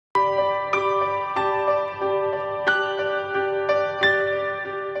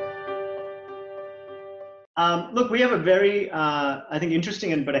Look, we have a very, I think,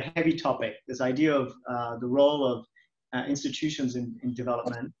 interesting but a heavy topic, this idea of the role of institutions in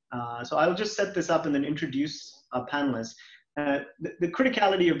development. So I'll just set this up and then introduce our panelists. The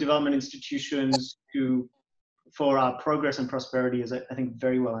criticality of development institutions for our progress and prosperity is, I think,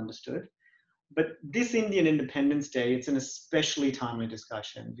 very well understood. But this Indian Independence Day, it's an especially timely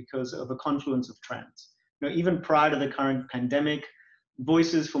discussion because of a confluence of trends. Even prior to the current pandemic,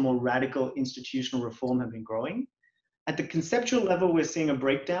 voices for more radical institutional reform have been growing. At the conceptual level, we're seeing a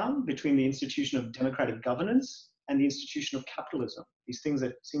breakdown between the institution of democratic governance and the institution of capitalism, these things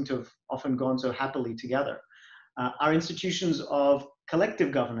that seem to have often gone so happily together. Our institutions of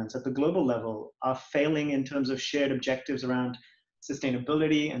collective governance at the global level are failing in terms of shared objectives around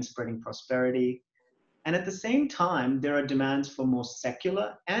sustainability and spreading prosperity. And at the same time, there are demands for more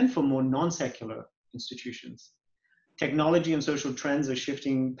secular and for more non-secular institutions. Technology and social trends are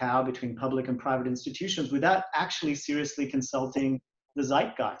shifting power between public and private institutions without actually seriously consulting the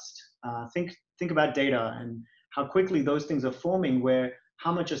zeitgeist. Think about data and how quickly those things are forming, where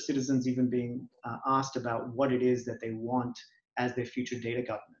how much are citizens even being asked about what it is that they want as their future data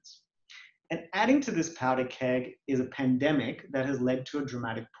governance. And adding to this powder keg is a pandemic that has led to a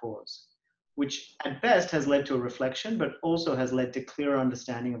dramatic pause, which at best has led to a reflection, but also has led to clearer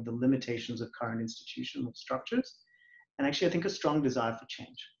understanding of the limitations of current institutional structures, and actually I think a strong desire for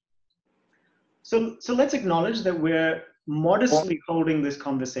change. So let's acknowledge that we're modestly holding this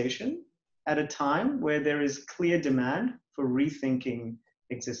conversation at a time where there is clear demand for rethinking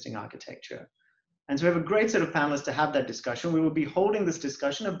existing architecture. And so we have a great set of panelists to have that discussion. We will be holding this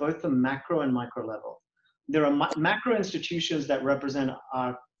discussion at both the macro and micro level. There are macro institutions that represent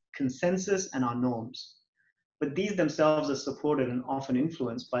our consensus and our norms, but these themselves are supported and often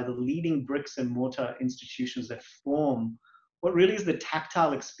influenced by the leading bricks and mortar institutions that form what really is the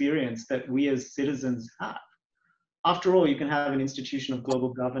tactile experience that we as citizens have. After all, you can have an institution of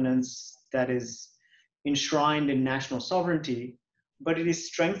global governance that is enshrined in national sovereignty, but it is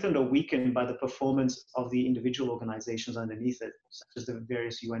strengthened or weakened by the performance of the individual organizations underneath it, such as the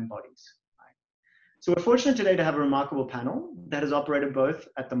various UN bodies. Right? So we're fortunate today to have a remarkable panel that has operated both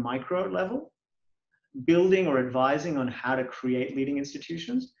at the micro level, building or advising on how to create leading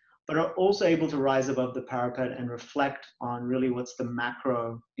institutions, but are also able to rise above the parapet and reflect on really what's the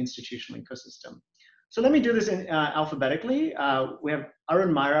macro institutional ecosystem. So let me do this in, alphabetically. We have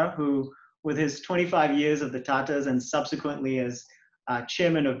Arun Maira, who with his 25 years of the Tatas and subsequently as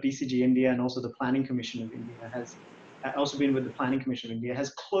chairman of BCG India and also the Planning Commission of India, has also been with the Planning Commission of India,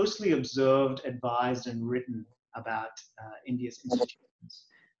 has closely observed, advised, and written about India's institutions.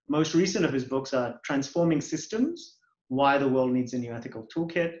 Most recent of his books are Transforming Systems, Why the World Needs a New Ethical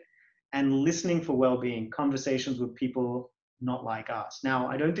Toolkit, and Listening for Well-Being, Conversations with People Not Like Us. Now,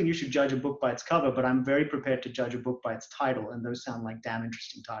 I don't think you should judge a book by its cover, but I'm very prepared to judge a book by its title, and those sound like damn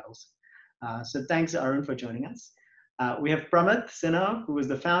interesting titles. So thanks, Arun, for joining us. We have Pramath Sinha, who is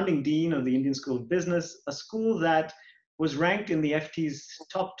the founding dean of the Indian School of Business, a school that was ranked in the FT's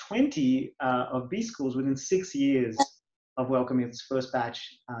top 20 of B schools within 6 years of welcoming its first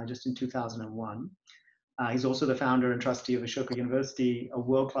batch just in 2001. He's also the founder and trustee of Ashoka University, a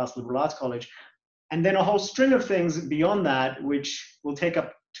world-class liberal arts college, and then a whole string of things beyond that, which will take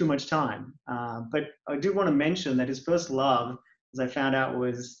up too much time. But I do want to mention that his first love, as I found out,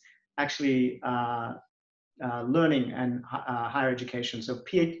 was actually learning and higher education. So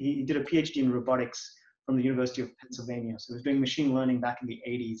he did a PhD in robotics from the University of Pennsylvania. So he was doing machine learning back in the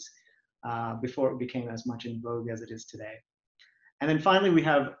 80s before it became as much in vogue as it is today. And then finally, we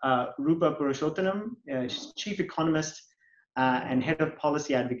have Roopa Purushottam, chief economist and head of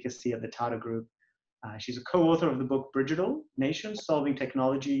policy advocacy at the Tata Group. She's a co-author of the book Digital Nations, Solving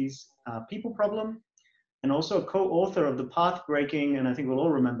Technology's People Problem, and also a co-author of the path-breaking, and I think we'll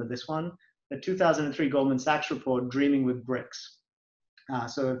all remember this one, the 2003 Goldman Sachs report, Dreaming with Bricks.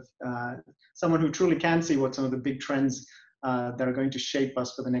 So someone who truly can see what some of the big trends that are going to shape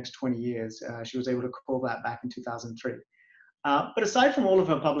us for the next 20 years, she was able to call that back in 2003. But aside from all of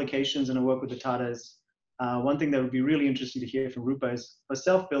her publications and her work with the Tatas, one thing that would be really interesting to hear from Roopa is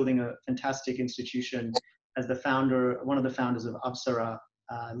herself building a fantastic institution as the founder, one of the founders of Apsara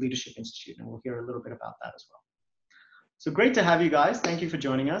Leadership Institute, and we'll hear a little bit about that as well. So great to have you guys. Thank you for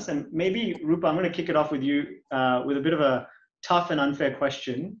joining us. And maybe, Roopa, I'm going to kick it off with you with a bit of a tough and unfair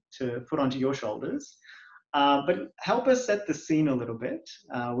question to put onto your shoulders. But help us set the scene a little bit.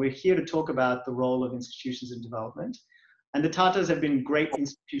 We're here to talk about the role of institutions in development. And the Tatas have been great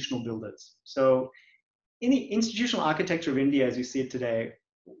institutional builders. So in the institutional architecture of India, as you see it today,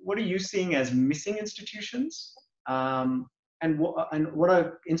 what are you seeing as missing institutions? And what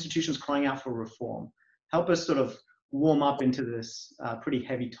are institutions crying out for reform? help us sort of warm up into this pretty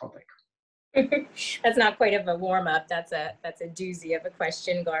heavy topic. That's not quite of a warm up. That's a doozy of a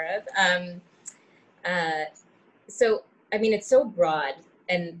question, Gaurav. So, I mean, it's so broad,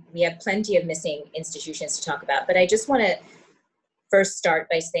 and we have plenty of missing institutions to talk about. But I just want to first start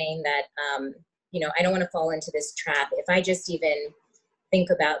by saying that, I don't want to fall into this trap. If I just even think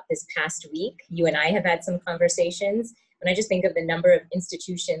about this past week, you and I have had some conversations. When I just think of the number of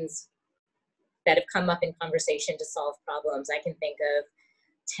institutions that have come up in conversation to solve problems, I can think of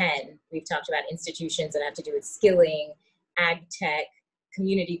 10. We've talked about institutions that have to do with skilling, ag tech,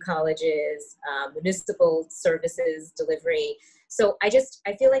 community colleges, municipal services delivery. So I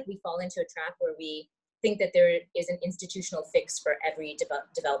feel like we fall into a trap where we think that there is an institutional fix for every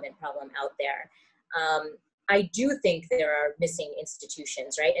development problem out there. I do think there are missing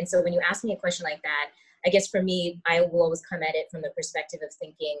institutions, right? And so when you ask me a question like that, I guess for me, I will always come at it from the perspective of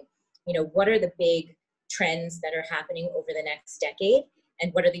thinking, what are the big trends that are happening over the next decade?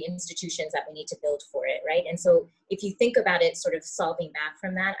 And what are the institutions that we need to build for it, right? And so if you think about it sort of solving back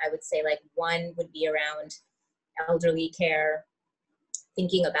from that, I would say like one would be around elderly care,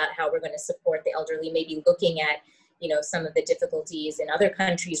 thinking about how we're going to support the elderly, maybe looking at, some of the difficulties in other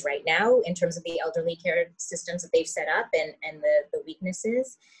countries right now in terms of the elderly care systems that they've set up and the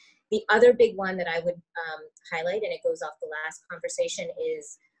weaknesses. The other big one that I would highlight, and it goes off the last conversation,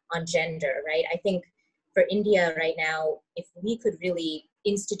 is on gender, right? I think for India right now, if we could really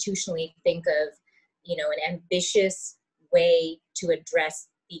institutionally think of, an ambitious way to address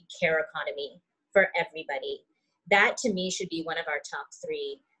the care economy for everybody, that to me should be one of our top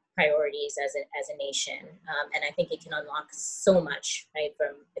 3 priorities as a nation. And I think it can unlock so much, right,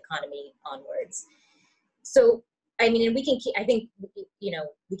 from economy onwards. So, I mean, and we can keep, I think,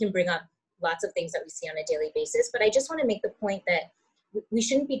 we can bring up lots of things that we see on a daily basis, but I just want to make the point that we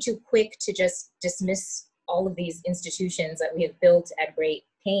shouldn't be too quick to just dismiss all of these institutions that we have built at great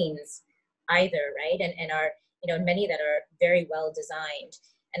pains either, right? And are, many that are very well designed.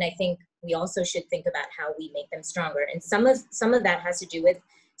 And I think we also should think about how we make them stronger. And some of that has to do with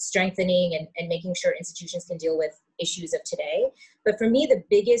strengthening and making sure institutions can deal with issues of today. But for me, the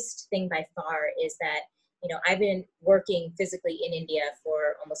biggest thing by far is that, I've been working physically in India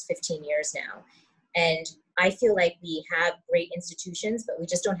for almost 15 years now. And I feel like we have great institutions, but we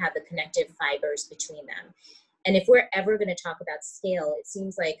just don't have the connective fibers between them. And if we're ever going to talk about scale, it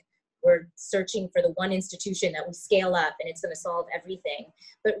seems like we're searching for the one institution that we scale up and it's going to solve everything.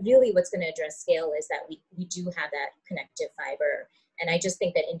 But really what's going to address scale is that we do have that connective fiber. And I just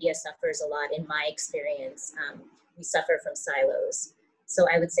think that India suffers a lot in my experience. We suffer from silos. So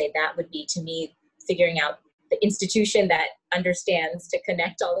I would say that would be, to me, figuring out the institution that understands to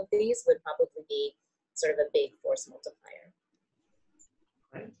connect all of these would probably be sort of a big force multiplier.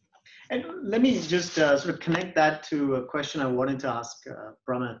 Right. And let me just sort of connect that to a question I wanted to ask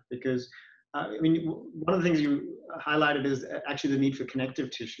Pramath, because one of the things you highlighted is actually the need for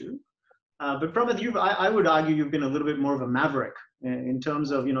connective tissue. But Pramath, I would argue you've been a little bit more of a maverick in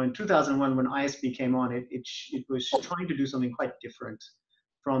terms of, in 2001 when ISB came on, it was trying to do something quite different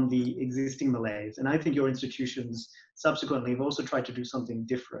from the existing malaise. And I think your institutions subsequently have also tried to do something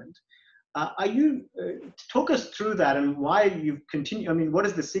different. Talk us through that and why you've continued, what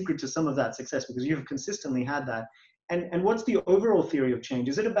is the secret to some of that success? Because you've consistently had that. And what's the overall theory of change?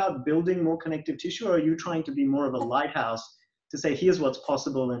 Is it about building more connective tissue, or are you trying to be more of a lighthouse to say, here's what's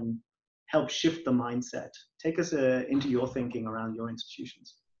possible and help shift the mindset? Take us into your thinking around your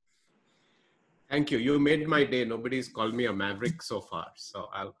institutions. Thank you. You made my day. Nobody's called me a maverick so far. So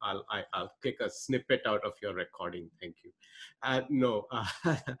I'll take a snippet out of your recording. Thank you.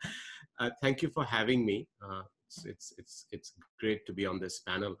 Thank you for having me. It's great to be on this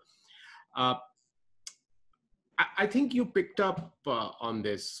panel. I think you picked up on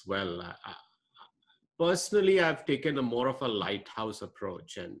this well. Personally, I've taken a more of a lighthouse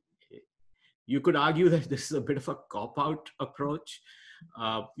approach, and you could argue that this is a bit of a cop-out approach.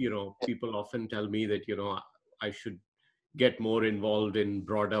 People often tell me that, I should get more involved in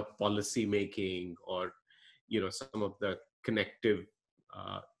broader policy making or, some of the connectiveness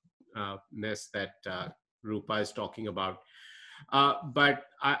that Roopa is talking about. But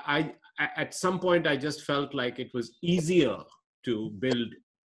I at some point, I just felt like it was easier to build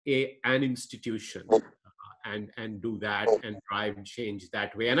an institution and do that and drive change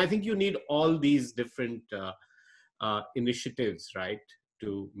that way. And I think you need all these different initiatives, right,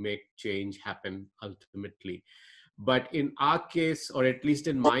 to make change happen ultimately. But in our case, or at least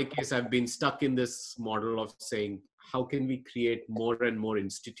in my case, I've been stuck in this model of saying, how can we create more and more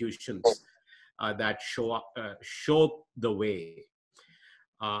institutions that show the way?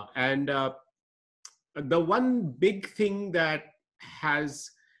 the one big thing that has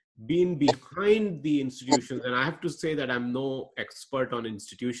been behind the institutions, and I have to say that I'm no expert on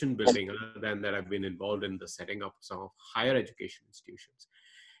institution building other than that I've been involved in the setting up some higher education institutions,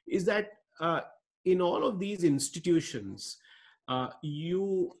 is that in all of these institutions,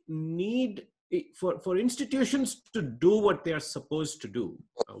 you need, for institutions to do what they are supposed to do,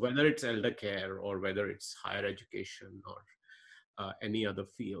 whether it's elder care or whether it's higher education or any other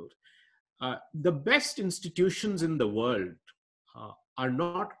field. The best institutions in the world are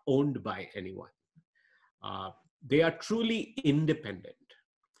not owned by anyone. They are truly independent.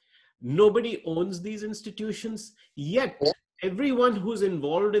 Nobody owns these institutions, yet everyone who's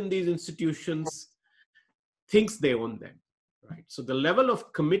involved in these institutions thinks they own them, right? So the level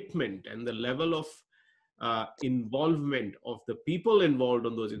of commitment and the level of involvement of the people involved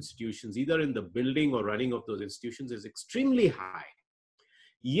in those institutions, either in the building or running of those institutions, is extremely high.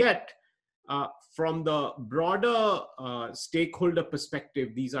 Yet, from the broader stakeholder perspective,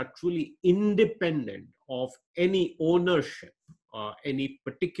 these are truly independent of any ownership, any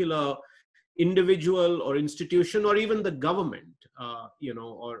particular individual or institution, or even the government,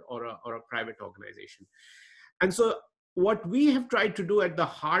 or a private organization. And so what we have tried to do at the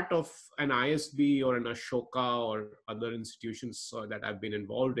heart of an ISB or an Ashoka or other institutions that I've been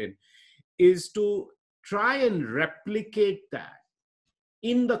involved in is to try and replicate that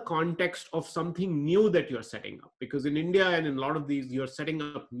in the context of something new that you're setting up. Because in India and in a lot of these, you're setting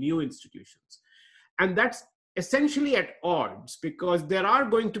up new institutions. And that's essentially at odds, because there are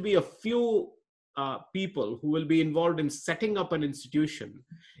going to be a few people who will be involved in setting up an institution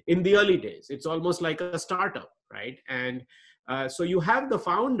in the early days. It's almost like a startup, right? And so you have the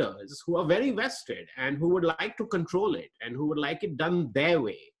founders who are very vested and who would like to control it and who would like it done their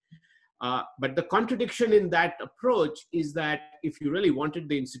way. But the contradiction in that approach is that if you really wanted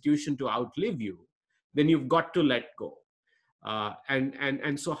the institution to outlive you, then you've got to let go.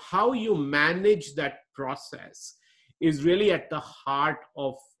 And so how you manage that process is really at the heart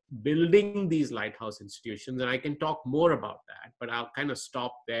of building these lighthouse institutions. And I can talk more about that, but I'll kind of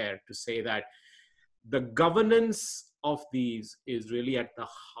stop there to say that the governance of these is really at the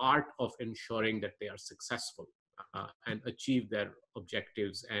heart of ensuring that they are successful and achieve their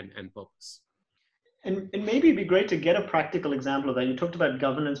objectives and purpose. And maybe it'd be great to get a practical example of that. You talked about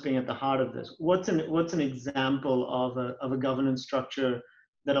governance being at the heart of this. What's an example of a governance structure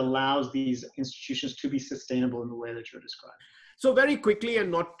that allows these institutions to be sustainable in the way that you're describing? So very quickly, and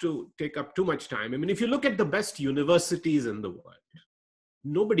not to take up too much time, I mean, if you look at the best universities in the world,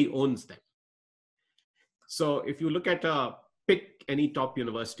 nobody owns them. So if you look at pick any top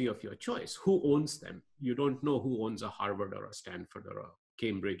university of your choice, who owns them? You don't know who owns a Harvard or a Stanford or a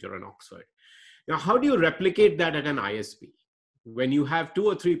Cambridge or an Oxford. Now, how do you replicate that at an ISB? When you have 2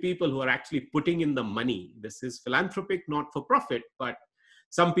 or 3 people who are actually putting in the money, this is philanthropic, not for profit, but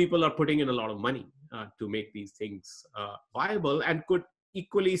some people are putting in a lot of money to make these things viable, and could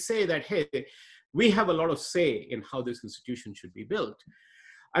equally say that, hey, we have a lot of say in how this institution should be built.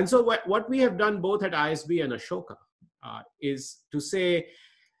 And so what we have done both at ISB and Ashoka is to say,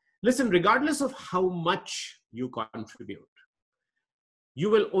 listen, regardless of how much you contribute, you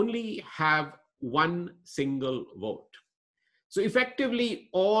will only have one single vote. So effectively,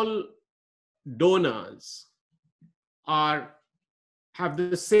 all donors have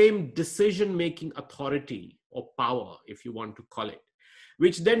the same decision-making authority or power, if you want to call it,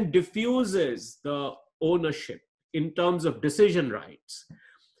 which then diffuses the ownership in terms of decision rights.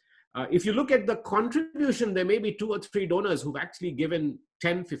 If you look at the contribution, there may be 2 or 3 donors who've actually given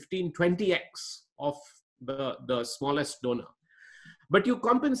 10, 15, 20x of the smallest donor. But you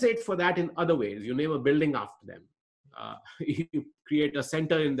compensate for that in other ways. You name a building after them. You create a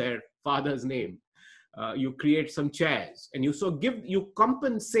center in their father's name. You create some chairs, and you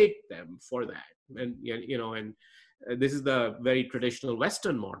compensate them for that. And this is the very traditional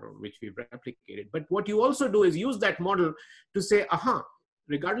Western model, which we've replicated. But what you also do is use that model to say,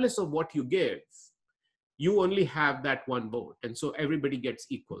 regardless of what you give, you only have that one vote. And so everybody gets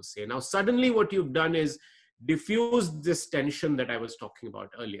equal say. Now, suddenly what you've done is diffuse this tension that I was talking about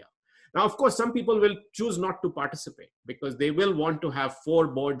earlier. Now, of course, some people will choose not to participate because they will want to have 4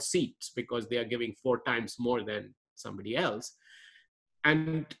 board seats because they are giving 4 times more than somebody else.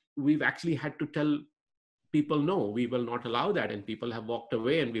 And we've actually had to tell people, no, we will not allow that. And people have walked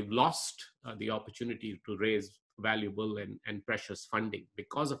away, and we've lost the opportunity to raise valuable and precious funding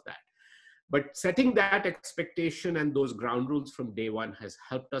because of that. But setting that expectation and those ground rules from day one has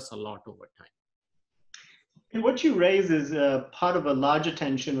helped us a lot over time. And what you raise is part of a larger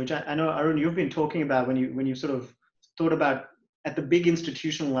tension, which I know, Arun, you've been talking about when you sort of thought about at the big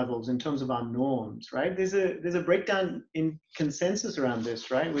institutional levels in terms of our norms, right? There's a breakdown in consensus around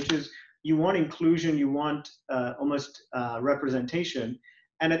this, right? Which is you want inclusion, you want almost representation.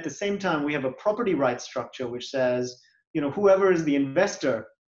 And at the same time, we have a property rights structure which says, whoever is the investor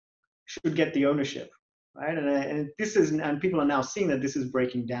should get the ownership, right? And people are now seeing that this is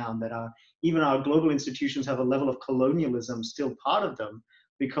breaking down, that even our global institutions have a level of colonialism still part of them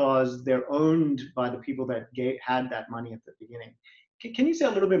because they're owned by the people that had that money at the beginning. Can you say a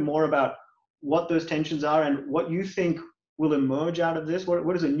little bit more about what those tensions are and what you think will emerge out of this?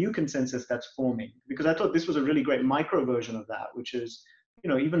 What is a new consensus that's forming? Because I thought this was a really great micro version of that, which is,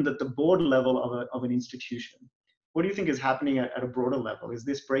 even at the board level of an institution. What do you think is happening at a broader level? Is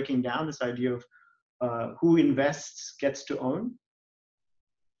this breaking down, this idea of who invests gets to own?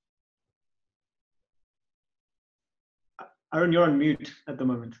 Arun, you're on mute at the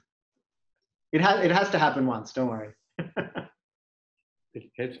moment. It has to happen once, don't worry. It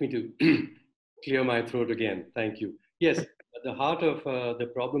helps me to clear my throat again. Thank you. Yes, at the heart of the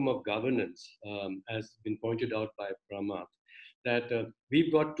problem of governance, has been pointed out by Pramath, that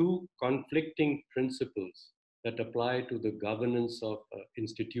we've got two conflicting principles that apply to the governance of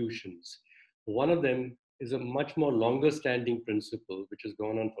institutions. One of them is a much more longer standing principle, which has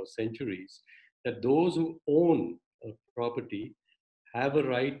gone on for centuries, that those who own a property have a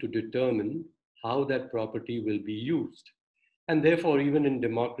right to determine how that property will be used. And therefore, even in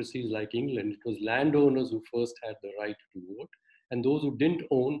democracies like England, it was landowners who first had the right to vote, and those who didn't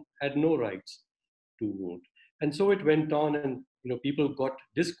own had no rights to vote. And so it went on, and people got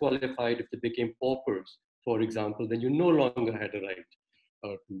disqualified if they became paupers, for example, then you no longer had a right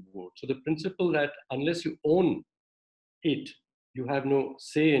to vote. So the principle that unless you own it, you have no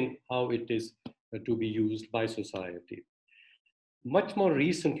say in how it is to be used by society. Much more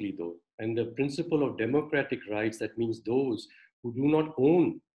recently, though, and the principle of democratic rights, that means those who do not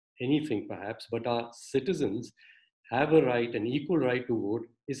own anything, perhaps, but are citizens, have a right, an equal right to vote,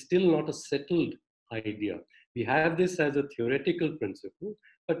 is still not a settled idea. We have this as a theoretical principle,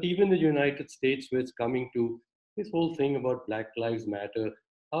 but even the United States, where it's coming to this whole thing about Black Lives Matter,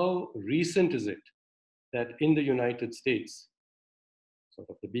 how recent is it that in the United States, sort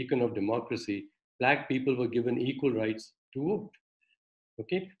of the beacon of democracy, Black people were given equal rights to vote?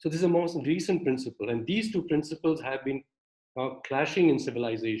 Okay, so this is a most recent principle, and these two principles have been clashing in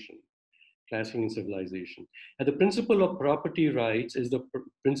civilization. And the principle of property rights is the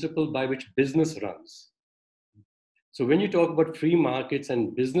principle by which business runs. So when you talk about free markets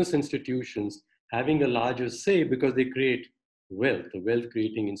and business institutions having a larger say because they create wealth, the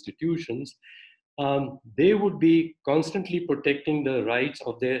wealth-creating institutions, they would be constantly protecting the rights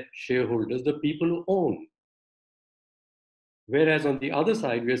of their shareholders, the people who own. Whereas on the other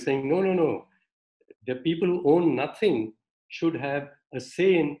side, we're saying, no, the people who own nothing should have a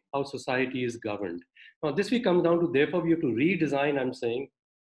say in how society is governed. Now, this we come down to, therefore, we have to redesign, I'm saying.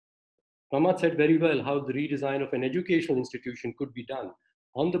 Pramath said very well how the redesign of an educational institution could be done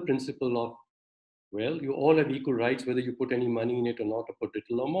on the principle of, well, you all have equal rights, whether you put any money in it or not, or put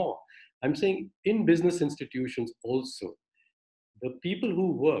little or more. I'm saying in business institutions also, the people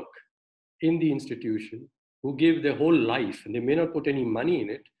who work in the institution, who give their whole life, and they may not put any money in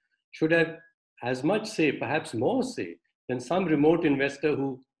it, should have as much say, perhaps more say, than some remote investor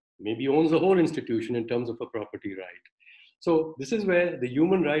who maybe owns the whole institution in terms of a property right. So this is where the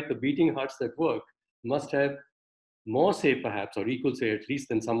human right, the beating hearts that work, must have more say perhaps, or equal say at least,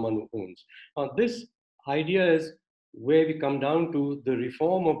 than someone who owns. Now this idea is where we come down to the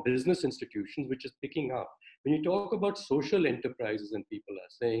reform of business institutions, which is picking up. When you talk about social enterprises, and people are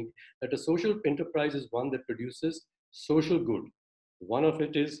saying that a social enterprise is one that produces social good. One of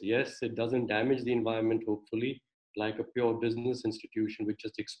it is, yes, it doesn't damage the environment, hopefully, like a pure business institution which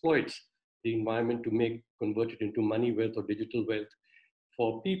just exploits the environment to convert it into money, wealth, or digital wealth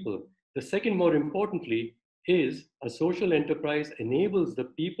for people. The second, more importantly, is a social enterprise enables the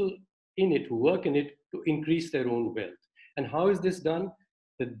people in it, who work in it, to increase their own wealth. And how is this done?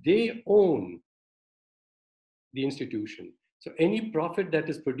 That they own the institution. So any profit that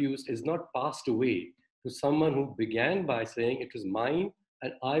is produced is not passed away to someone who began by saying it was mine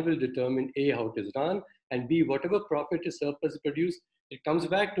and I will determine A, how it is done, and B, whatever profit is surplus produced, it comes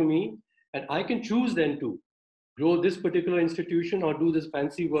back to me, and I can choose then to grow this particular institution or do this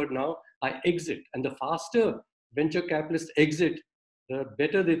fancy word now, I exit. And the faster venture capitalists exit, the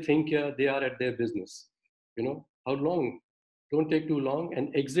better they think they are at their business. How long? Don't take too long,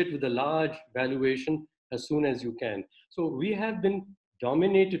 and exit with a large valuation as soon as you can. So we have been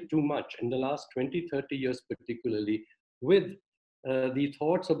dominated too much in the last 20, 30 years particularly with the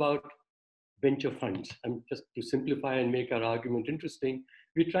thoughts about venture funds. And just to simplify and make our argument interesting,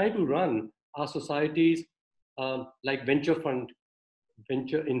 we try to run our societies like venture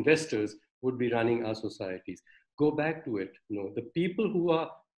investors would be running our societies. Go back to it. The people who are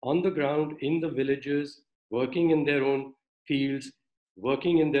on the ground in the villages, working in their own fields,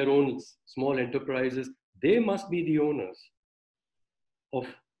 working in their own small enterprises, they must be the owners of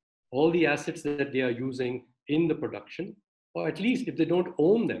all the assets that they are using in the production, or at least if they don't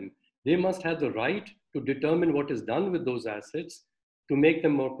own them, they must have the right to determine what is done with those assets to make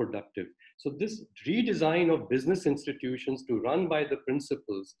them more productive. So this redesign of business institutions to run by the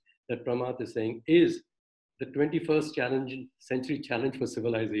principles that Pramath is saying is the 21st century challenge for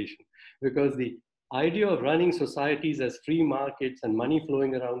civilization, because the idea of running societies as free markets and money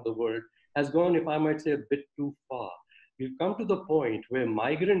flowing around the world has gone, if I might say, a bit too far. We've come to the point where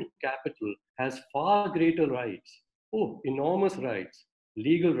migrant capital has far greater rights, enormous rights,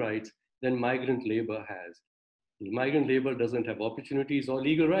 legal rights, than migrant labor has. Migrant labor doesn't have opportunities or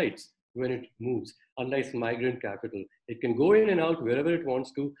legal rights when it moves, unlike migrant capital. It can go in and out wherever it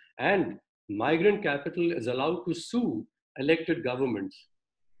wants to, and migrant capital is allowed to sue elected governments,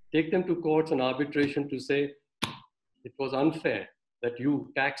 take them to courts and arbitration to say, it was unfair that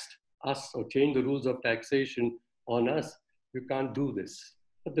you taxed us or changed the rules of taxation on us. You can't do this.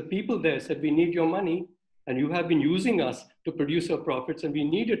 But the people there said, we need your money, and you have been using us to produce your profits, and we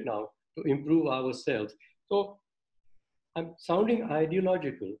need it now to improve ourselves. So I'm sounding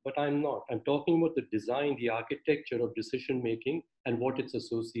ideological, but I'm not. I'm talking about the design, the architecture of decision-making and what it's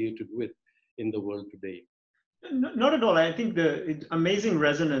associated with in the world today. Not at all. I think the amazing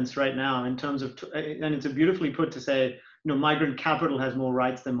resonance right now in terms of, and it's beautifully put to say, migrant capital has more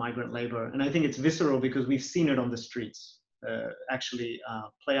rights than migrant labor. And I think it's visceral because we've seen it on the streets actually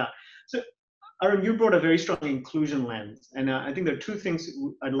play out. So Arun, you brought a very strong inclusion lens. And I think there are two things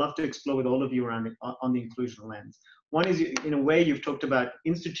I'd love to explore with all of you around on the inclusion lens. One is, in a way, you've talked about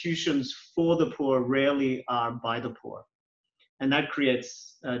institutions for the poor rarely are by the poor. And that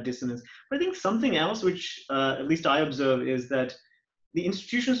creates dissonance. But I think something else, which at least I observe, is that the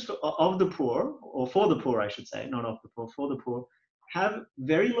institutions of the poor, or for the poor, I should say, not of the poor, for the poor, have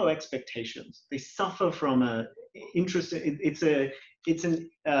very low expectations. They suffer from a interest.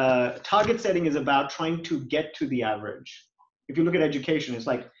 Target setting is about trying to get to the average. If you look at education, it's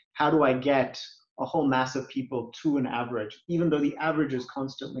like, how do I get a whole mass of people to an average, even though the average is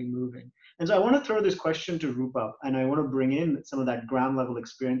constantly moving? And so I want to throw this question to Roopa, and I want to bring in some of that ground level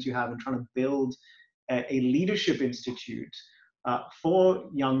experience you have in trying to build a leadership institute for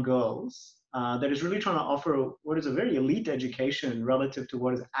young girls that is really trying to offer what is a very elite education relative to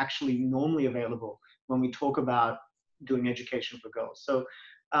what is actually normally available when we talk about doing education for girls. So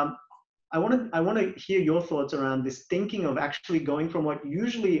I want to hear your thoughts around this thinking of actually going from what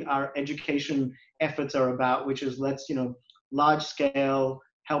usually our education efforts are about, which is large scale,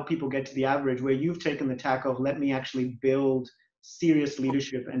 help people get to the average, where you've taken the tack of let me actually build serious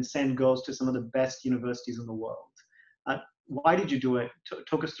leadership and send girls to some of the best universities in the world. Why did you do it?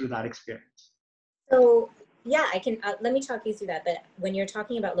 Talk us through that experience. So yeah, I can, let me talk you through that. But when you're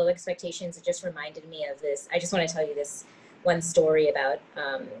talking about low expectations, it just reminded me of this. I just want to tell you this one story about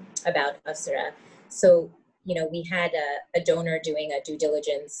Afsara. So, we had a donor doing a due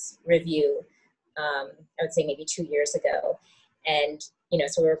diligence review, I would say maybe 2 years ago. And,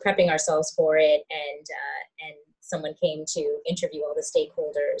 so we were prepping ourselves for it, and someone came to interview all the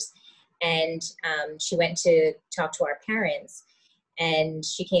stakeholders. And she went to talk to our parents, and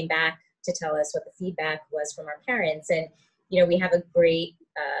she came back to tell us what the feedback was from our parents. And, we have a great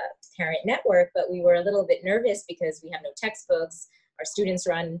parent network, but we were a little bit nervous because we have no textbooks. Our students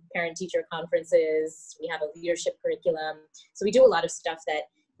run parent-teacher conferences. We have a leadership curriculum. So we do a lot of stuff that,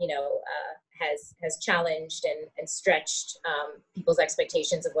 has challenged and stretched people's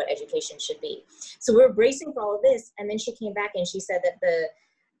expectations of what education should be. So we were bracing for all of this. And then she came back and she said that the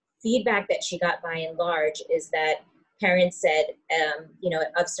feedback that she got by and large is that parents said,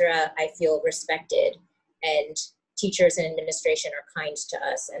 at Afsara, I feel respected, and teachers and administration are kind to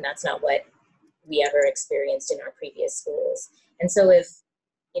us. And that's not what we ever experienced in our previous schools. And so if,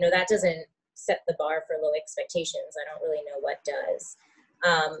 that doesn't set the bar for low expectations, I don't really know what does.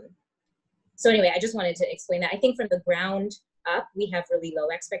 So anyway, I just wanted to explain that. I think from the ground up, we have really low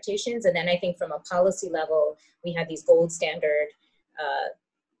expectations. And then I think from a policy level, we have these gold standard,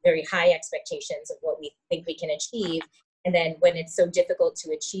 very high expectations of what we think we can achieve. And then when it's so difficult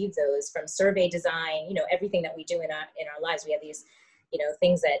to achieve those, from survey design, everything that we do in our lives, we have these,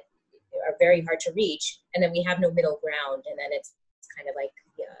 things that are very hard to reach. And then we have no middle ground. And then it's kind of like,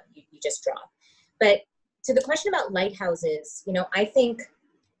 you just drop. But to the question about lighthouses, I think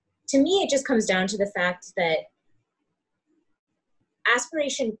to me, it just comes down to the fact that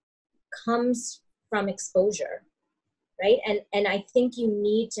aspiration comes from exposure, right? And I think you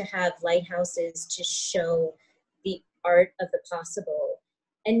need to have lighthouses to show the art of the possible,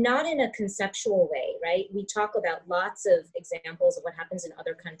 and not in a conceptual way, right? We talk about lots of examples of what happens in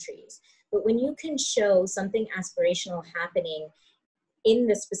other countries, but when you can show something aspirational happening in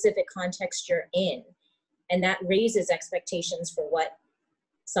the specific context you're in, and that raises expectations for what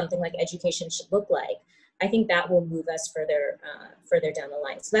something like education should look like, I think that will move us further down the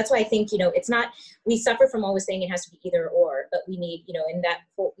line. So that's why I think, it's not, we suffer from always saying it has to be either or, but we need, in that,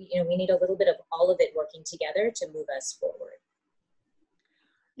 we need a little bit of all of it working together to move us forward.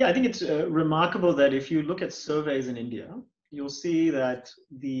 Yeah, I think it's remarkable that if you look at surveys in India, you'll see that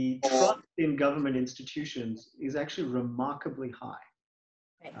the trust in government institutions is actually remarkably high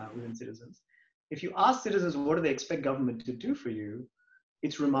within citizens. If you ask citizens, what do they expect government to do for you?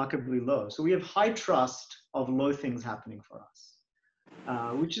 It's remarkably low. So we have high trust of low things happening for us,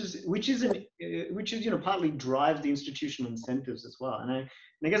 which is partly drives the institutional incentives as well. And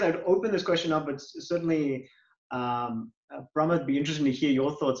I guess I'd open this question up, but certainly Pramath, be interesting to hear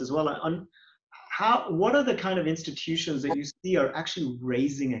your thoughts as well on what are the kind of institutions that you see are actually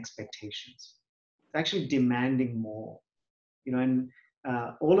raising expectations, actually demanding more, and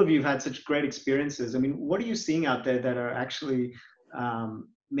all of you have had such great experiences. I mean, what are you seeing out there that are actually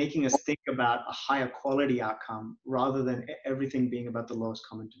making us think about a higher quality outcome rather than everything being about the lowest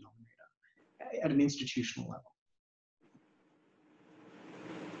common denominator at an institutional level?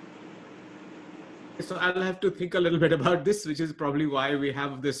 So I'll have to think a little bit about this, which is probably why we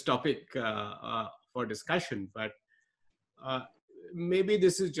have this topic for discussion. But maybe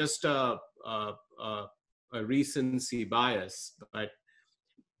this is just a recency bias. But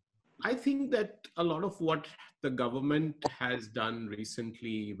I think that a lot of what the government has done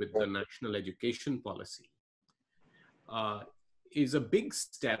recently with the national education policy is a big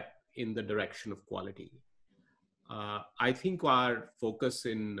step in the direction of quality. I think our focus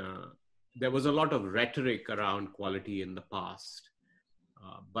there was a lot of rhetoric around quality in the past,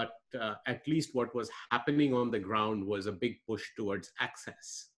 but at least what was happening on the ground was a big push towards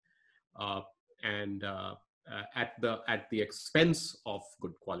access, and at the expense of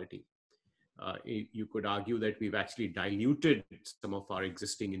good quality. You could argue that we've actually diluted some of our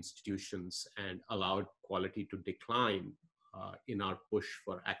existing institutions and allowed quality to decline in our push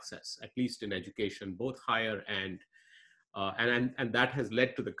for access, at least in education, both higher and that has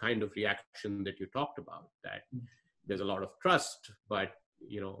led to the kind of reaction that you talked about, that there's a lot of trust, but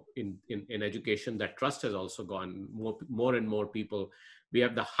in education, that trust has also gone. More and more people, we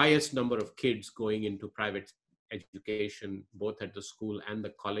have the highest number of kids going into private education, both at the school and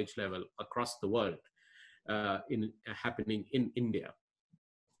the college level across the world, happening in India.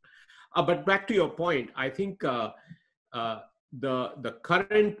 But back to your point, I think the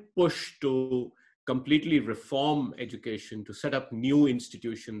current push to completely reform education, to set up new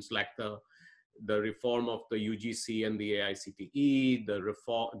institutions like the reform of the UGC and the AICTE,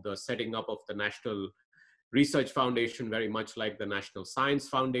 the setting up of the National Research Foundation, very much like the National Science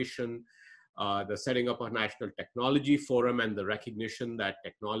Foundation, the setting up of National Technology Forum, and the recognition that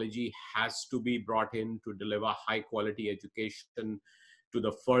technology has to be brought in to deliver high quality education to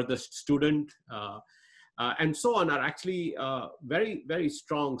the furthest student, and so on, are actually very, very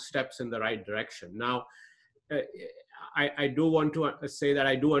strong steps in the right direction. Now, I do want to say that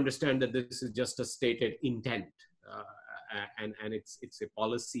I do understand that this is just a stated intent, and it's a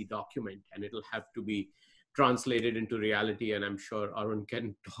policy document, and it'll have to be translated into reality. And I'm sure Arun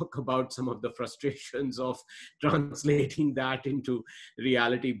can talk about some of the frustrations of translating that into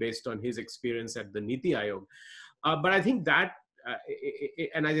reality based on his experience at the Niti Aayog. But I think that,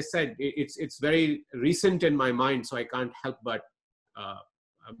 and as I said, it's very recent in my mind, so I can't help but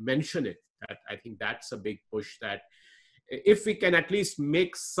mention it, that I think that's a big push, that if we can at least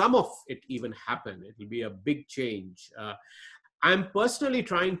make some of it even happen, it will be a big change. I'm personally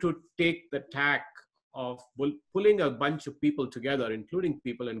trying to take the tack of pulling a bunch of people together, including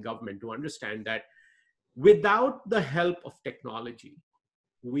people in government, to understand that without the help of technology,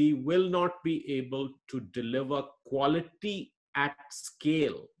 we will not be able to deliver quality at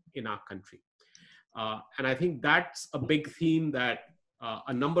scale in our country. And I think that's a big theme that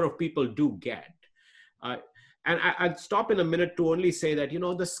a number of people do get. And I'd stop in a minute to only say that,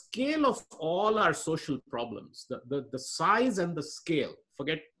 the scale of all our social problems, the size and the scale,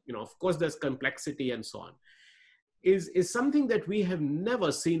 forget, of course there's complexity and so on, is something that we have never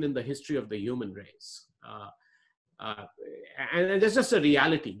seen in the history of the human race. And that's just a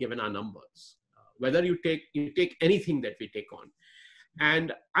reality given our numbers. Whether you take anything that we take on.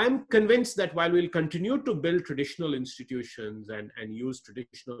 And I'm convinced that while we'll continue to build traditional institutions and use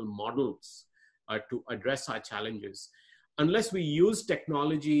traditional models to address our challenges, unless we use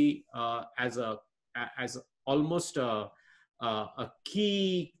technology as almost a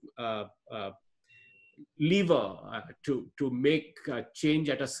key lever to make change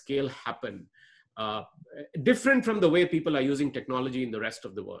at a scale happen, different from the way people are using technology in the rest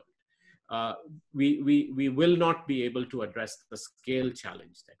of the world, we will not be able to address the scale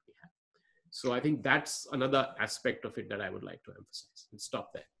challenge that we have. So I think that's another aspect of it that I would like to emphasize and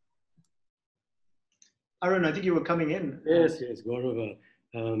stop there. Arun, I think you were coming in. Yes, Gaurav.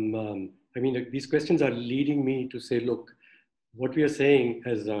 I mean, these questions are leading me to say, look, what we are saying,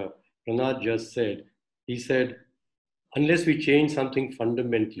 as Pranath just said, he said, unless we change something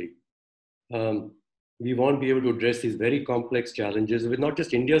fundamentally, we won't be able to address these very complex challenges with not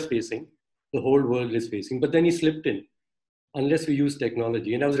just India's facing, the whole world is facing. But then he slipped in, unless we use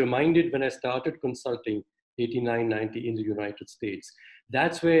technology. And I was reminded when I started consulting 89, 90 in the United States,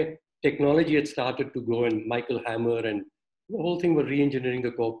 that's where technology had started to grow, and Michael Hammer and the whole thing were re-engineering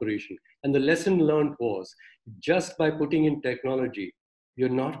the corporation. And the lesson learned was, just by putting in technology, you're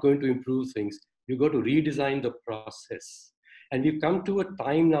not going to improve things. You've got to redesign the process. And we've come to a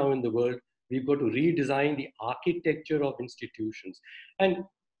time now in the world, we've got to redesign the architecture of institutions. And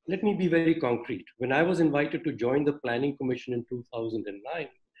let me be very concrete. When I was invited to join the Planning Commission in 2009,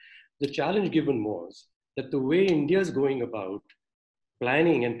 the challenge given was that the way India is going about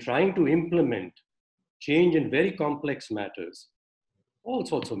planning and trying to implement change in very complex matters, all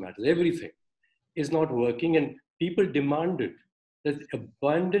sorts of matters, everything, is not working. And people demanded that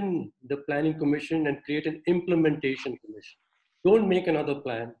abandon the Planning Commission and create an implementation commission. Don't make another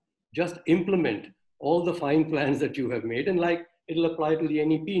plan, just implement all the fine plans that you have made, and like it'll apply to the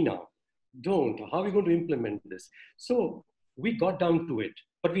NEP now. Don't. How are we going to implement this? So we got down to it,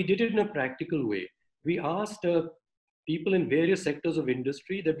 but we did it in a practical way. We asked people in various sectors of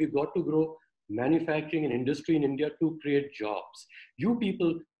industry that we've got to grow manufacturing and industry in India to create jobs. You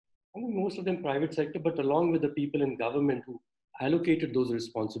people, I mean, most of them private sector, but along with the people in government who allocated those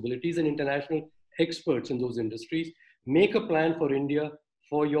responsibilities and international experts in those industries, make a plan for India,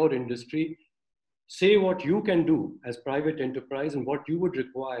 for your industry, say what you can do as private enterprise and what you would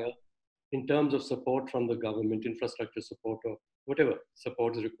require in terms of support from the government, infrastructure support or whatever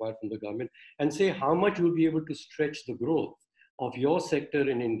support is required from the government, and say how much you'll be able to stretch the growth of your sector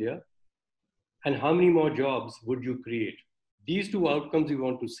in India and how many more jobs would you create. These two outcomes we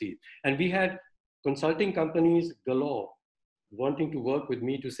want to see. And we had consulting companies galore wanting to work with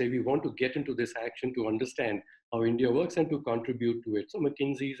me to say, we want to get into this action to understand how India works and to contribute to it. So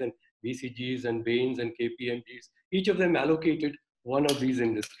McKinsey's and BCG's and Bain's and KPMG's, each of them allocated one of these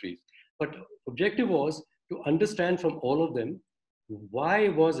industries. But objective was to understand from all of them, why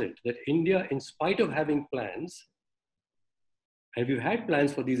was it that India, in spite of having plans, have you had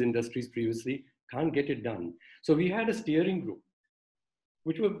plans for these industries previously, can't get it done. So we had a steering group,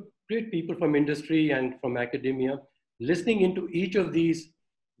 which were great people from industry and from academia, listening into each of these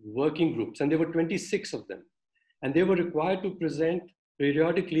working groups. And there were 26 of them. And they were required to present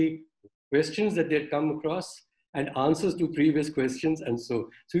periodically questions that they had come across and answers to previous questions. And so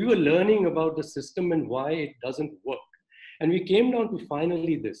we were learning about the system and why it doesn't work. And we came down to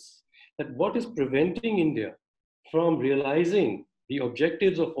finally this, that what is preventing India from realizing the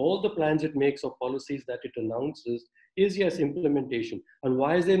objectives of all the plans it makes or policies that it announces is, yes, implementation. And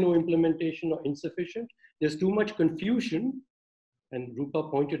why is there no implementation or insufficient? There's too much confusion, and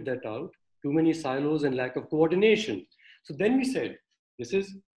Roopa pointed that out, too many silos and lack of coordination. So then we said, this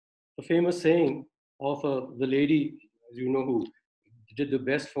is a famous saying of the lady, as you know, who did the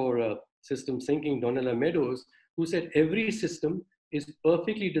best for system thinking, Donella Meadows, who said every system is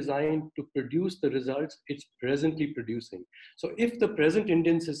perfectly designed to produce the results it's presently producing. So if the present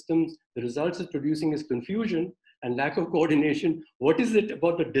Indian systems, the results it's producing is confusion and lack of coordination, what is it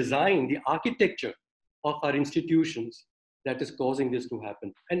about the design, the architecture of our institutions that is causing this to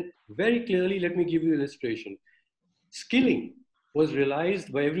happen? And very clearly, let me give you an illustration. Skilling was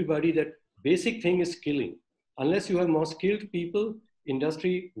realized by everybody that basic thing is skilling. Unless you have more skilled people,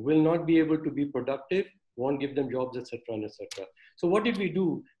 industry will not be able to be productive, won't give them jobs, etc., and etc. So what did we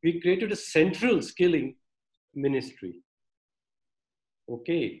do? We created a central skilling ministry.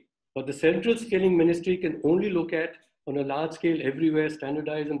 Okay, but the central skilling ministry can only look at on a large scale everywhere,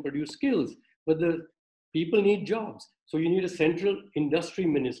 standardize and produce skills. But the people need jobs. So you need a central industry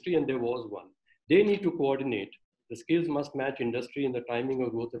ministry, and there was one. They need to coordinate. The skills must match industry, and the timing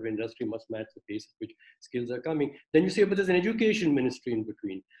of growth of industry must match the pace at which skills are coming. Then you say, but there's an education ministry in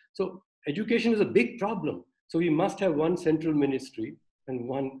between. So education is a big problem. So we must have one central ministry and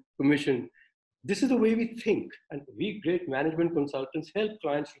one commission. This is the way we think. And we great management consultants help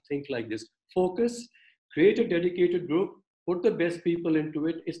clients to think like this. Focus, create a dedicated group, put the best people into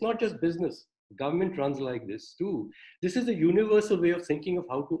it. It's not just business. Government runs like this too. This is a universal way of thinking of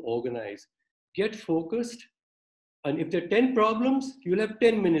how to organize. Get focused. And if there are 10 problems, you'll have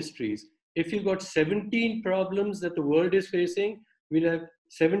 10 ministries. If you've got 17 problems that the world is facing, we'll have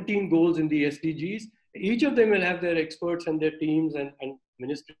 17 goals in the SDGs. Each of them will have their experts and their teams and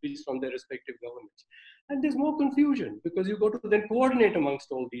ministries from their respective governments. And there's more confusion because you've got to then coordinate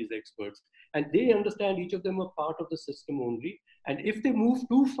amongst all these experts. And they understand each of them are part of the system only. And if they move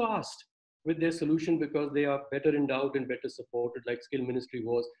too fast with their solution because they are better endowed and better supported, like skill ministry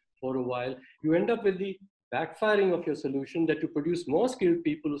was for a while, you end up with the backfiring of your solution that you produce more skilled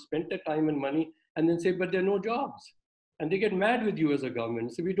people who spent their time and money and then say, but there are no jobs. And they get mad with you as a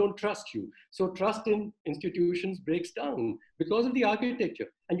government, say, we don't trust you. So trust in institutions breaks down because of the architecture.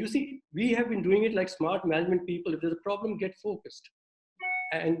 And you see, we have been doing it like smart management people. If there's a problem, get focused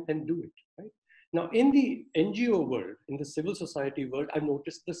and do it, right? Now, in the NGO world, in the civil society world, I've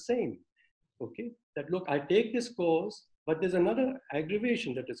noticed the same, okay? That look, I take this cause, but there's another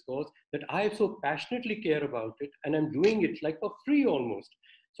aggravation that is caused that I so passionately care about it and I'm doing it like for free almost.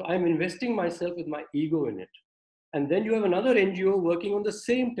 So I'm investing myself with my ego in it. And then you have another NGO working on the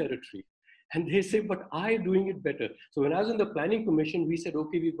same territory. And they say, but I'm doing it better. So when I was in the planning commission, we said,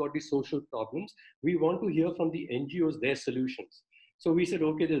 okay, we've got these social problems. We want to hear from the NGOs, their solutions. So we said,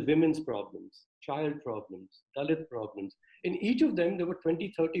 okay, there's women's problems, child problems, Dalit problems. In each of them, there were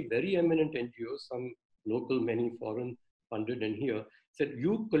 20, 30 very eminent NGOs, some local, many foreign funded and here, said,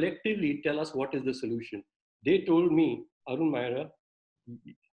 you collectively tell us what is the solution. They told me, Arun, Maira,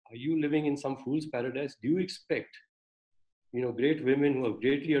 are you living in some fool's paradise? Do you expect, great women who are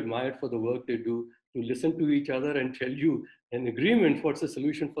greatly admired for the work they do to listen to each other and tell you an agreement what's the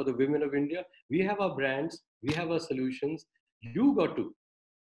solution for the women of India? We have our brands, we have our solutions. You got to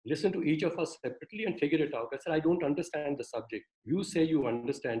listen to each of us separately and figure it out. I said, I don't understand the subject. You say you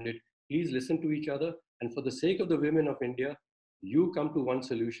understand it. Please listen to each other. And for the sake of the women of India, you come to one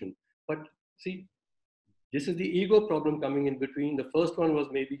solution. But see, this is the ego problem coming in between. The first one was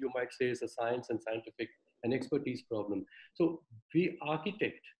maybe you might say is a science and scientific and expertise problem. So we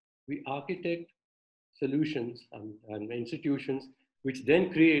architect solutions and institutions which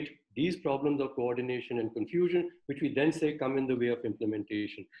then create these problems of coordination and confusion, which we then say come in the way of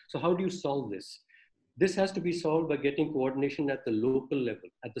implementation. So how do you solve this? This has to be solved by getting coordination at the local level,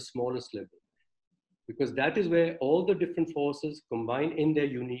 at the smallest level. Because that is where all the different forces combine in their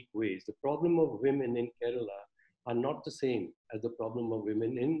unique ways. The problem of women in Kerala are not the same as the problem of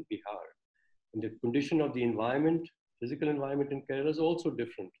women in Bihar. And the condition of the environment, physical environment in Kerala is also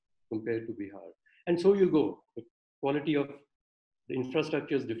different compared to Bihar. And so you go, the quality of the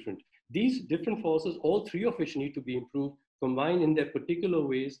infrastructure is different. These different forces, all three of which need to be improved, combine in their particular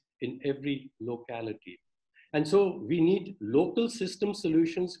ways in every locality. And so we need local system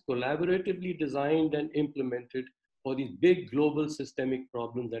solutions collaboratively designed and implemented for these big global systemic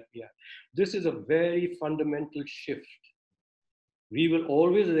problems that we have. This is a very fundamental shift. We will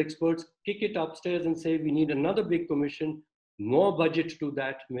always, as experts, kick it upstairs and say, we need another big commission, more budget to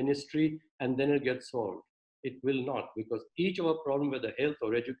that ministry, and then it gets solved. It will not, because each of our problems, whether health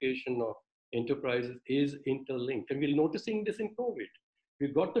or education or enterprises, is interlinked. And we're noticing this in COVID.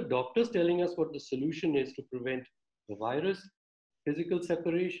 We've got the doctors telling us what the solution is to prevent the virus, physical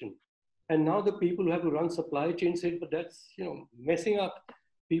separation. And now the people who have to run supply chain say, but that's messing up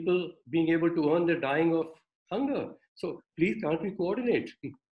people being able to earn, they're dying of hunger. So please, can't we coordinate?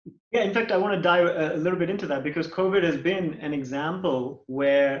 Yeah, in fact, I want to dive a little bit into that because COVID has been an example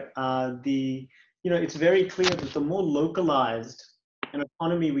where it's very clear that the more localized an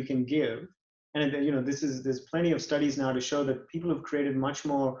autonomy we can give, and there's plenty of studies now to show that people have created much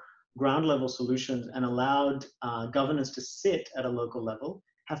more ground level solutions and allowed governance to sit at a local level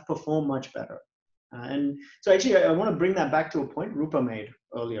have performed much better. And so actually, I want to bring that back to a point Roopa made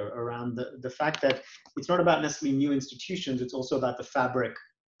earlier around the fact that it's not about necessarily new institutions, it's also about the fabric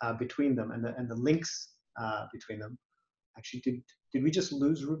between them and the links between them. Actually, did we just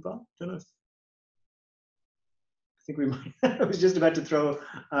lose Roopa? I don't know if, I think we might. I was just about to throw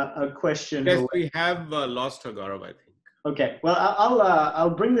a question. Yes, we have lost her, Gaurav, I think. Okay, well, I'll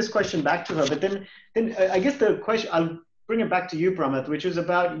bring this question back to her, but then I guess the question, I'll bring it back to you, Pramath, which is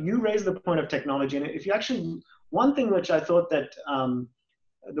about, you raised the point of technology. And if you actually, one thing which I thought that,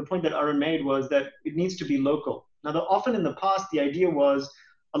 the point that Arun made was that it needs to be local. Now, often in the past, the idea was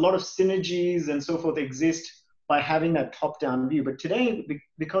a lot of synergies and so forth exist by having that top-down view. But today,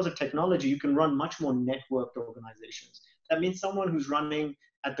 because of technology, you can run much more networked organizations. That means someone who's running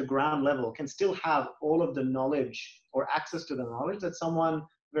at the ground level can still have all of the knowledge or access to the knowledge that someone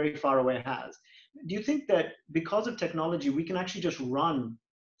very far away has. Do you think that because of technology, we can actually just run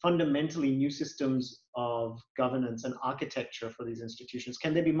fundamentally new systems of governance and architecture for these institutions?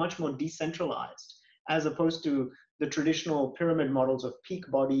 Can they be much more decentralized as opposed to the traditional pyramid models of peak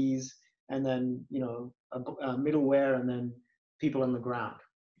bodies and then, you know, a middleware and then people on the ground?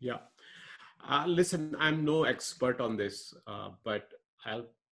 Yeah. Listen, I'm no expert on this, but I'll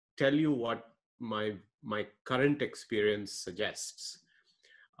tell you what my current experience suggests.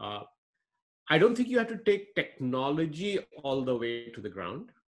 I don't think you have to take technology all the way to the ground,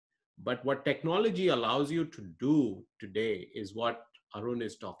 but what technology allows you to do today is what Arun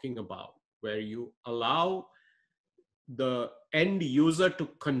is talking about, where you allow the end user to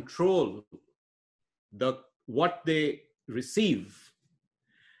control what they receive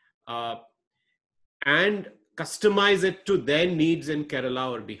and customize it to their needs in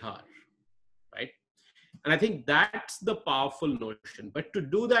Kerala or Bihar, right? And I think that's the powerful notion. But to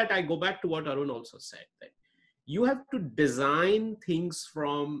do that, I go back to what Arun also said, that you have to design things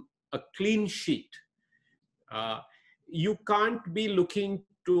from a clean sheet. You can't be looking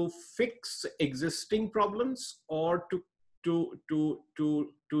to fix existing problems or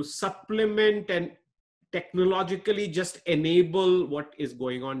to supplement and technologically just enable what is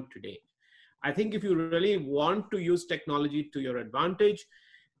going on today. I think if you really want to use technology to your advantage,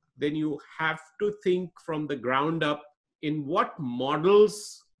 then you have to think from the ground up in what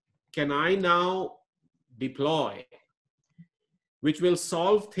models can I now deploy, which will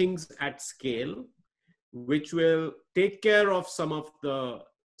solve things at scale, which will take care of some of the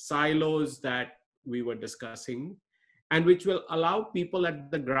silos that we were discussing, and which will allow people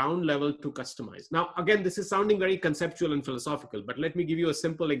at the ground level to customize. Now, again, this is sounding very conceptual and philosophical, but let me give you a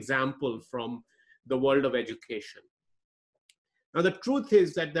simple example from the world of education. Now, the truth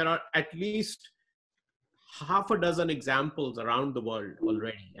is that there are at least half a dozen examples around the world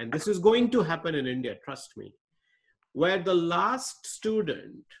already, and this is going to happen in India, trust me, where the last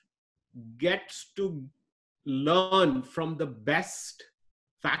student gets to learn from the best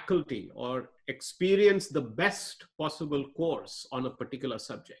faculty or experience the best possible course on a particular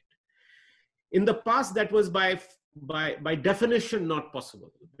subject. In the past, that was by definition not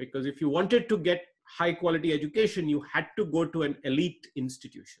possible, because if you wanted to get high quality education, you had to go to an elite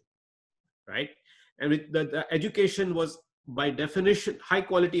institution, right? And the education was by definition, high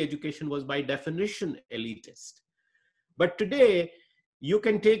quality education was by definition elitist. But today, you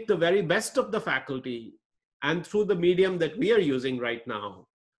can take the very best of the faculty and through the medium that we are using right now,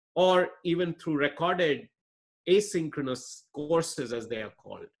 or even through recorded asynchronous courses, as they are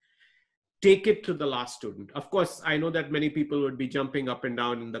called, take it to the last student. Of course, I know that many people would be jumping up and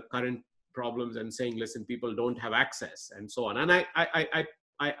down in the current problems and saying, listen, people don't have access and so on. And I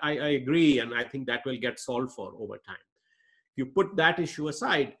agree, and I think that will get solved for over time. You put that issue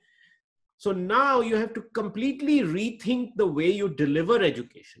aside. So now you have to completely rethink the way you deliver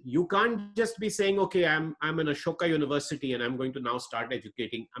education. You can't just be saying, okay, I'm in Ashoka University and I'm going to now start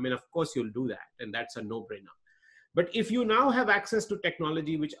educating. I mean, of course you'll do that, and that's a no-brainer. But if you now have access to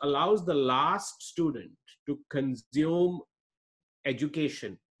technology which allows the last student to consume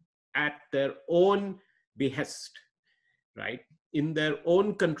education at their own behest, right, in their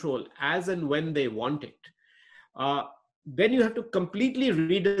own control, as and when they want it, then you have to completely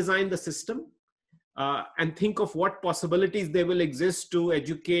redesign the system and think of what possibilities there will exist to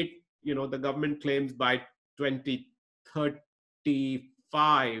educate, you know, the government claims by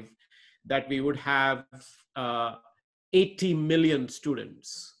 2035 that we would have 80 million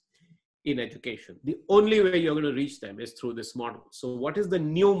students in education. The only way you're going to reach them is through this model. So what is the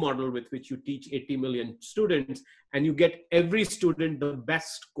new model with which you teach 80 million students and you get every student the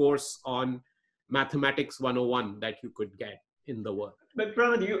best course on Mathematics 101 that you could get in the world? But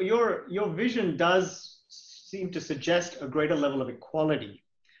Pramath, your vision does seem to suggest a greater level of equality.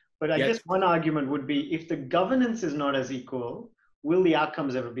 But I guess one argument would be, if the governance is not as equal, will the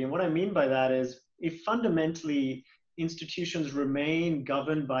outcomes ever be? And what I mean by that is, if fundamentally institutions remain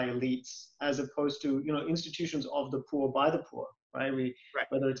governed by elites as opposed to, you know, institutions of the poor by the poor, right?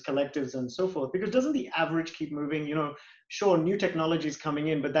 Whether it's collectives and so forth, because doesn't the average keep moving? You know, sure, new technology is coming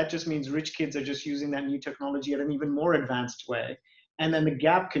in, but that just means rich kids are just using that new technology at an even more advanced way. And then the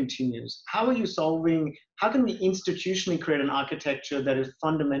gap continues. How are you solving, how can we institutionally create an architecture that is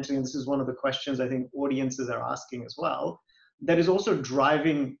fundamentally, and this is one of the questions I think audiences are asking as well, that is also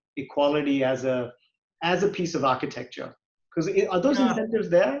driving equality as a piece of architecture? Because are those incentives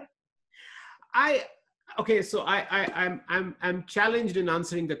there? I Okay, so I'm challenged in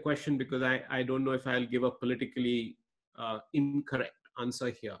answering the question because I don't know if I'll give a politically incorrect answer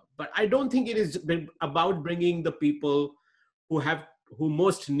here. But I don't think it is about bringing the people who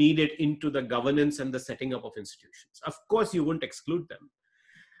most need it into the governance and the setting up of institutions. Of course, you wouldn't exclude them.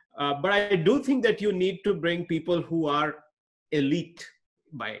 But I do think that you need to bring people who are elite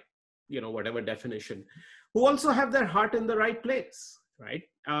by, whatever definition, who also have their heart in the right place, right?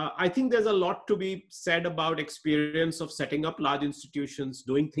 I think there's a lot to be said about experience of setting up large institutions,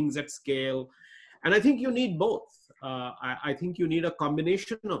 doing things at scale. And I think you need both. I think you need a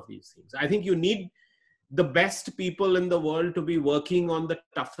combination of these things. I think you need the best people in the world to be working on the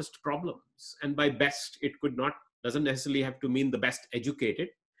toughest problems. And by best, it doesn't necessarily have to mean the best educated.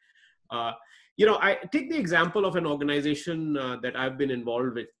 I take the example of an organization that I've been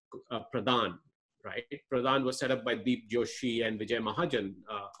involved with, Pradhan, right? Pradhan was set up by Deep Joshi and Vijay Mahajan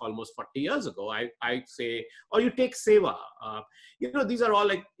almost 40 years ago. I say, or you take Seva. These are all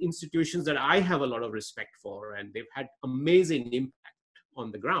like institutions that I have a lot of respect for, and they've had amazing impact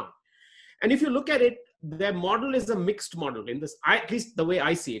on the ground. And if you look at it, their model is a mixed model in this, at least the way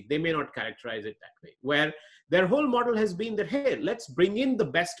I see it. They may not characterize it that way, where their whole model has been that, hey, let's bring in the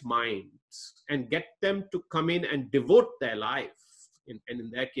best minds and get them to come in and devote their life. And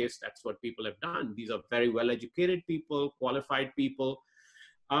in their case, that's what people have done. These are very well-educated people, qualified people,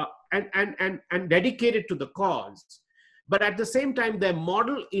 and dedicated to the cause. But at the same time, their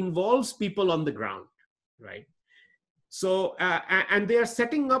model involves people on the ground, right? So, and they are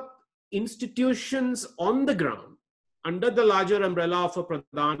setting up institutions on the ground under the larger umbrella of a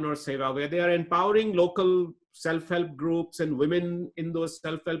Pradhan or Seva, where they are empowering local self-help groups and women in those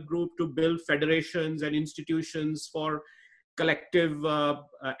self-help groups to build federations and institutions for collective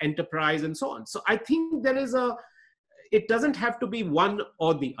enterprise and so on. So I think it doesn't have to be one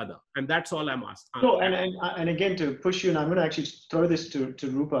or the other. And that's all I'm asking. No, and again, to push you, and I'm going to actually throw this to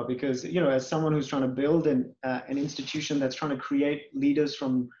Roopa, because, as someone who's trying to build an institution that's trying to create leaders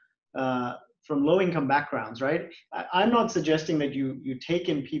from low-income backgrounds, right? I'm not suggesting that you take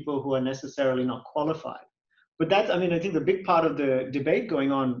in people who are necessarily not qualified. But that's, I think the big part of the debate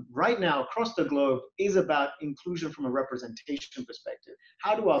going on right now across the globe is about inclusion from a representation perspective.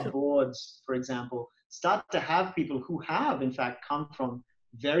 How do our boards, for example, start to have people who have, in fact, come from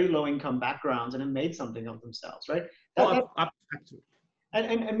very low-income backgrounds and have made something of themselves, right? Absolutely.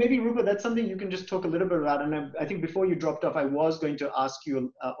 And maybe, Roopa, that's something you can just talk a little bit about. And I think before you dropped off, I was going to ask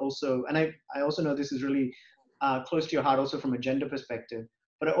you also, and I also know this is really close to your heart also from a gender perspective,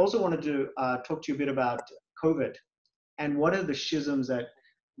 but I also wanted to talk to you a bit about COVID and what are the schisms that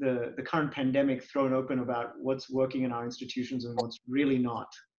the current pandemic thrown open about what's working in our institutions and what's really not.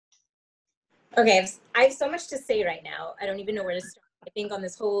 Okay, I have so much to say right now. I don't even know where to start. I think on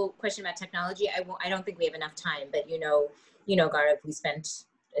this whole question about technology, I don't think we have enough time, but Gaurav,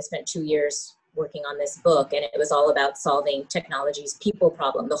 I spent 2 years working on this book, and it was all about solving technology's people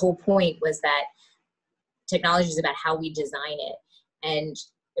problem. The whole point was that technology is about how we design it. And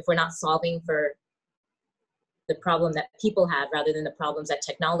if we're not solving for the problem that people have rather than the problems that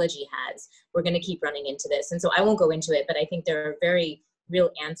technology has, we're going to keep running into this. And so I won't go into it, but I think there are very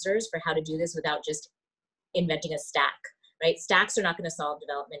real answers for how to do this without just inventing a stack, right? Stacks are not going to solve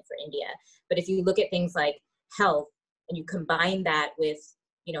development for India. But if you look at things like health and you combine that with,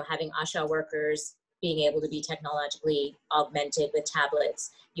 having ASHA workers being able to be technologically augmented with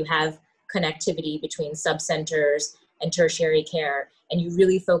tablets, you have connectivity between subcenters and tertiary care, and you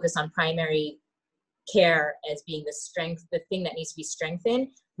really focus on primary care as being the thing that needs to be strengthened,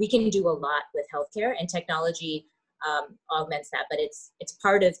 we can do a lot with healthcare, and technology augments that. But it's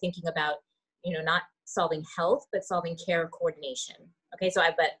part of thinking about, not solving health, but solving care coordination. Okay, so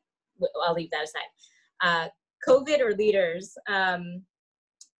but I'll leave that aside. COVID or leaders,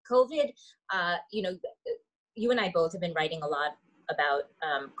 COVID, you and I both have been writing a lot about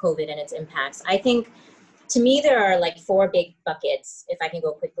COVID and its impacts. I think, to me, there are like 4 big buckets, if I can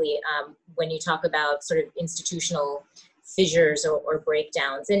go quickly, when you talk about sort of institutional fissures or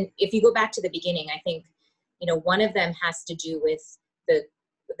breakdowns. And if you go back to the beginning, I think, one of them has to do with the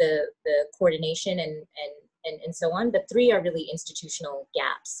coordination and so on, but 3 are really institutional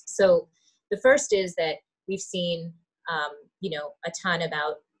gaps. So the first is that we've seen, a ton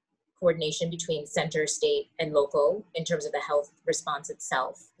about coordination between center, state, and local in terms of the health response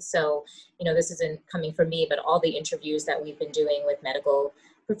itself. So, this isn't coming from me, but all the interviews that we've been doing with medical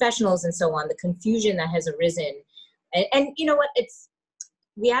professionals and so on, the confusion that has arisen. And you know what,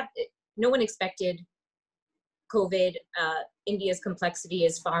 no one expected COVID. India's complexity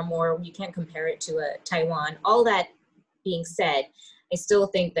is far more, you can't compare it to Taiwan. All that being said, I still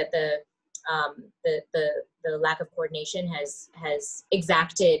think that the the lack of coordination has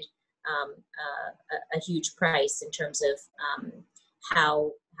exacted a huge price in terms of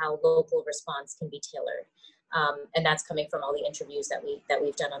how local response can be tailored, and that's coming from all the interviews that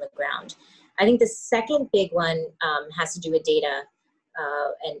we've done on the ground. I think the second big one has to do with data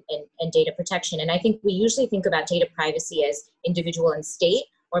and data protection, and I think we usually think about data privacy as individual and state,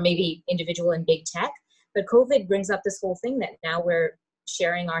 or maybe individual and big tech, but COVID brings up this whole thing that now we're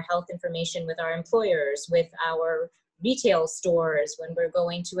sharing our health information with our employers, with our retail stores, when we're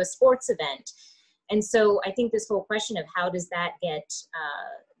going to a sports event. And so I think this whole question of how does that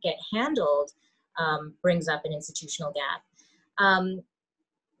get handled brings up an institutional gap.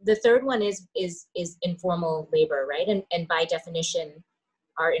 The third one is informal labor, right? And by definition,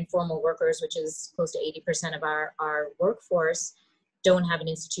 our informal workers, which is close to 80% of our workforce, don't have an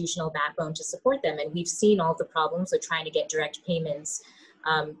institutional backbone to support them. And we've seen all the problems with trying to get direct payments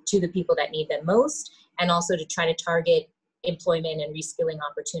to the people that need them most, and also to try to target employment and reskilling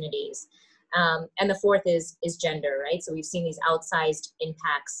opportunities. And the fourth is gender, right? So we've seen these outsized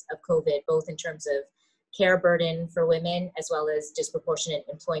impacts of COVID, both in terms of care burden for women, as well as disproportionate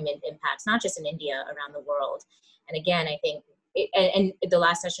employment impacts, not just in India, around the world. And again, I think, and the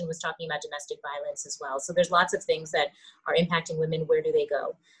last session was talking about domestic violence as well. So there's lots of things that are impacting women. Where do they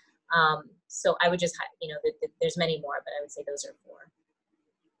go? So I would just, there's many more, but I would say those are four.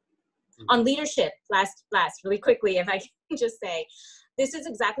 On leadership, last, really quickly, if I can just say, this is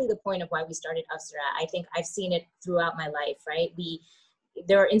exactly the point of why we started Avsara. I think I've seen it throughout my life, right?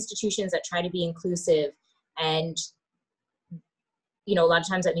 There are institutions that try to be inclusive, and, a lot of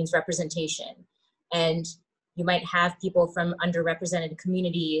times that means representation. And you might have people from underrepresented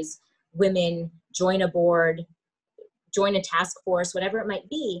communities, women, join a board, join a task force, whatever it might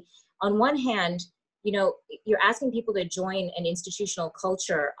be. On one hand, you're asking people to join an institutional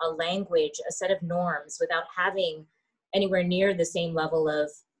culture, a language, a set of norms, without having anywhere near the same level of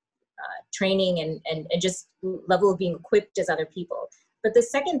training and just level of being equipped as other people. But the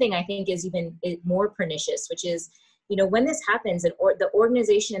second thing I think is even more pernicious, which is, when this happens, the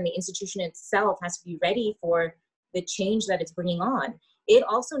organization and the institution itself has to be ready for the change that it's bringing on. It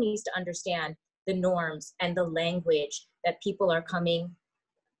also needs to understand the norms and the language that people are coming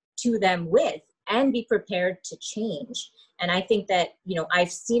to them with, and be prepared to change. And I think that,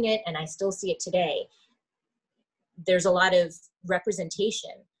 I've seen it, and I still see it today. There's a lot of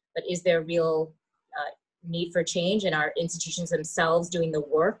representation, but is there real need for change, and our institutions themselves doing the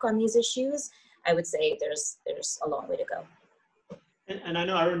work on these issues? I would say there's a long way to go. And I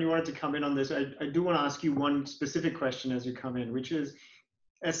know, Arun, you wanted to come in on this. I do want to ask you one specific question as you come in, which is,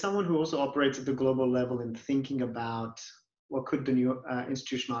 as someone who also operates at the global level and thinking about what could the new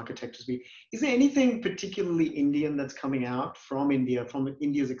institutional architectures be, is there anything particularly Indian that's coming out from India, from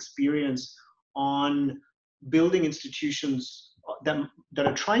India's experience on building institutions that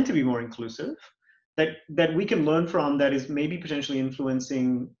are trying to be more inclusive, that we can learn from, that is maybe potentially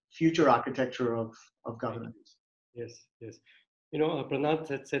influencing future architecture of governance? Yes. Pranath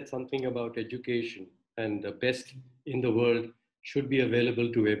had said something about education, and the best in the world should be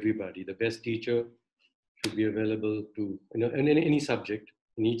available to everybody. The best teacher should be available to, in any subject,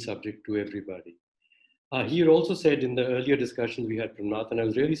 in each subject, to everybody. He also said in the earlier discussions we had, Pranath, and I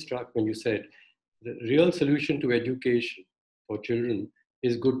was really struck when you said the real solution to education for children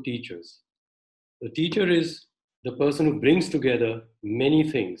is good teachers. The teacher is the person who brings together many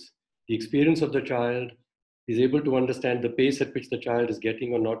things. The experience of the child, is able to understand the pace at which the child is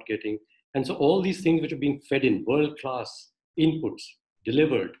getting or not getting. And so all these things which are being fed in, world-class inputs,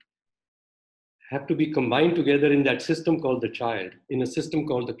 delivered, have to be combined together in that system called the child, in a system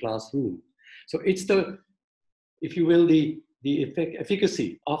called the classroom. So it's the, if you will, the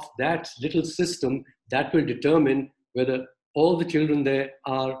efficacy of that little system that will determine whether all the children there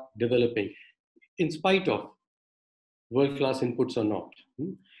are developing, in spite of world-class inputs or not.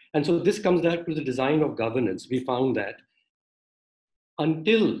 And so this comes back to the design of governance. We found that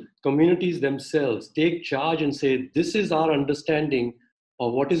until communities themselves take charge and say, this is our understanding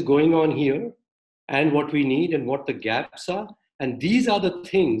of what is going on here and what we need and what the gaps are, and these are the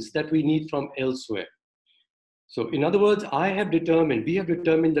things that we need from elsewhere. So in other words, we have determined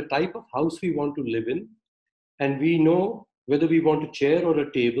the type of house we want to live in, and we know whether we want a chair or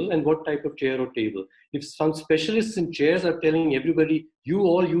a table and what type of chair or table. If some specialists in chairs are telling everybody, you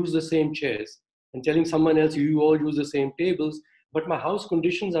all use the same chairs, and telling someone else, you all use the same tables, but my house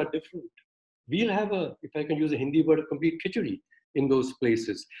conditions are different, we'll have if I can use a Hindi word, a complete khichdi in those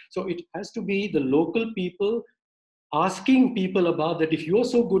places. So it has to be the local people asking people about that. If you're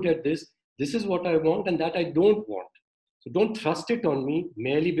so good at this, this is what I want and that I don't want. So don't thrust it on me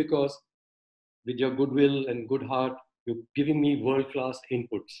merely because with your goodwill and good heart, you're giving me world-class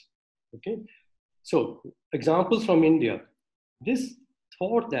inputs. Okay. So examples from India, this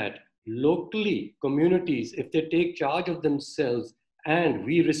thought that locally communities, if they take charge of themselves and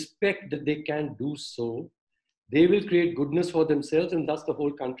we respect that they can do so, they will create goodness for themselves and thus the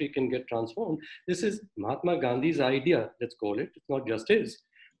whole country can get transformed. This is Mahatma Gandhi's idea, let's call it. It's not just his,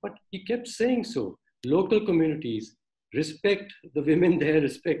 but he kept saying so. Local communities, respect the women there,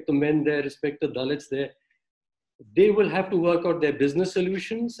 respect the men there, respect the Dalits there. They will have to work out their business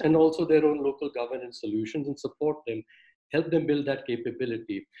solutions and also their own local governance solutions and support them, help them build that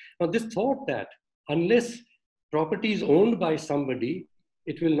capability. Now, this thought that unless property is owned by somebody,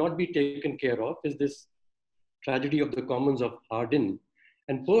 it will not be taken care of is this tragedy of the commons of Hardin.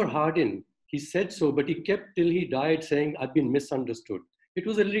 And poor Hardin, he said so, but he kept till he died saying, I've been misunderstood. It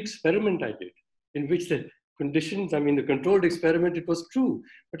was a little experiment I did in which the conditions, I mean, the controlled experiment, it was true.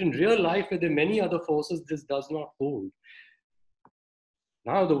 But in real life, where there are many other forces, this does not hold.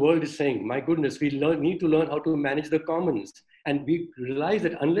 Now the world is saying, my goodness, we need to learn how to manage the commons. And we realize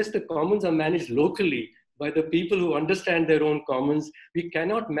that unless the commons are managed locally by the people who understand their own commons, we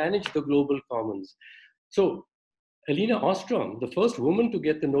cannot manage the global commons. So Alina Ostrom, the first woman to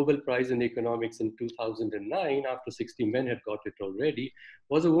get the Nobel Prize in Economics in 2009, after 60 men had got it already,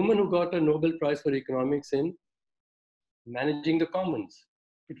 was a woman who got a Nobel Prize for Economics in managing the commons.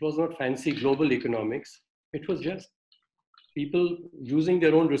 It was not fancy global economics. It was just people using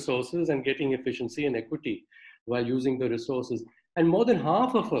their own resources and getting efficiency and equity while using the resources. And more than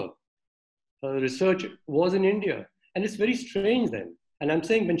half of her research was in India. And it's very strange then. And I'm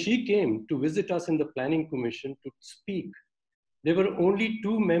saying when she came to visit us in the Planning Commission to speak, there were only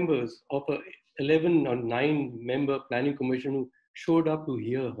 2 members of a 11 or 9 member Planning Commission who showed up to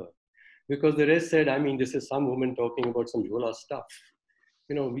hear her. Because the rest said, I mean, this is some woman talking about some Yola stuff.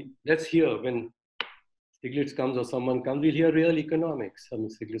 You know, let's hear when Stiglitz comes or someone comes, we'll hear real economics. I mean,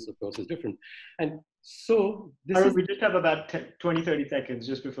 Stiglitz, of course, is different. And so this Arun, is... we just have about 20, 30 seconds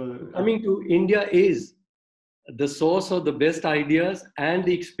just before... Coming to India is the source of the best ideas and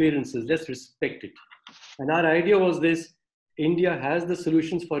the experiences. Let's respect it. And our idea was this: India has the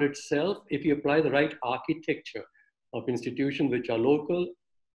solutions for itself if you apply the right architecture of institutions which are local,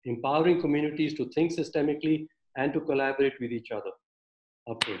 empowering communities to think systemically and to collaborate with each other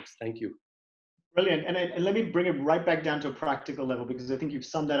upwards. Thank you. Brilliant. And let me bring it right back down to a practical level, because I think you've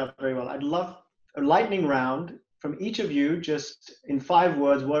summed that up very well. I'd love a lightning round from each of you, just in 5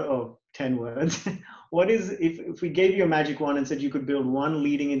 words, or 10 words. What is, if we gave you a magic wand and said you could build one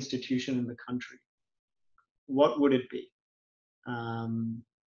leading institution in the country, what would it be?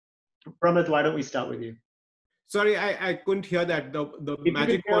 Pramath, why don't we start with you? Sorry, I couldn't hear that. The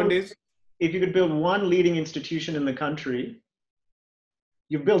magic wand is? If you could build one leading institution in the country,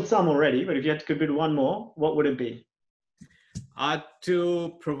 you've built some already, but if you could build one more, what would it be?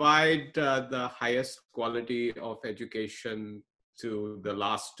 To provide the highest quality of education to the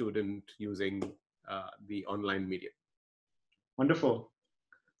last student using the online medium. Wonderful.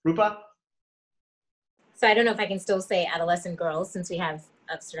 Roopa? So I don't know if I can still say adolescent girls, since we have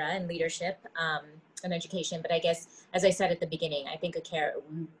Apsara and leadership and education, but I guess, as I said at the beginning, I think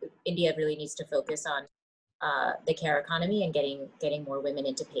India really needs to focus on the care economy and getting more women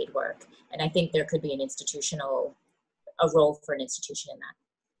into paid work. And I think there could be a role for an institution in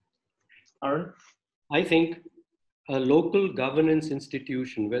that. Arun? I think a local governance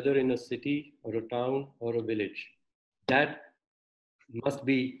institution, whether in a city or a town or a village, that must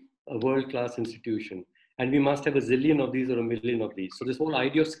be a world-class institution. And we must have a zillion of these or a million of these. So this whole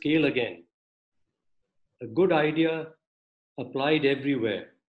idea of scale again, a good idea applied everywhere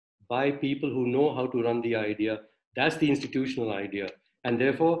by people who know how to run the idea, that's the institutional idea. And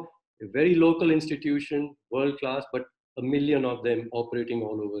therefore, a very local institution, world-class, but a million of them operating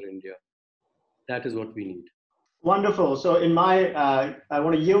all over India. That is what we need. Wonderful. So I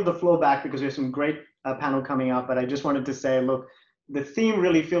want to yield the floor back because we have some great panel coming up, but I just wanted to say, look, the theme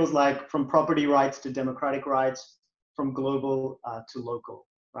really feels like from property rights to democratic rights, from global to local,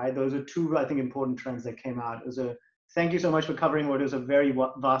 right? Those are 2, I think, important trends that came out. Thank you so much for covering what is a very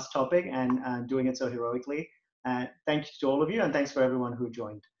vast topic and doing it so heroically. Thank you to all of you, and thanks for everyone who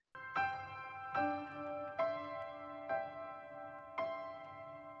joined.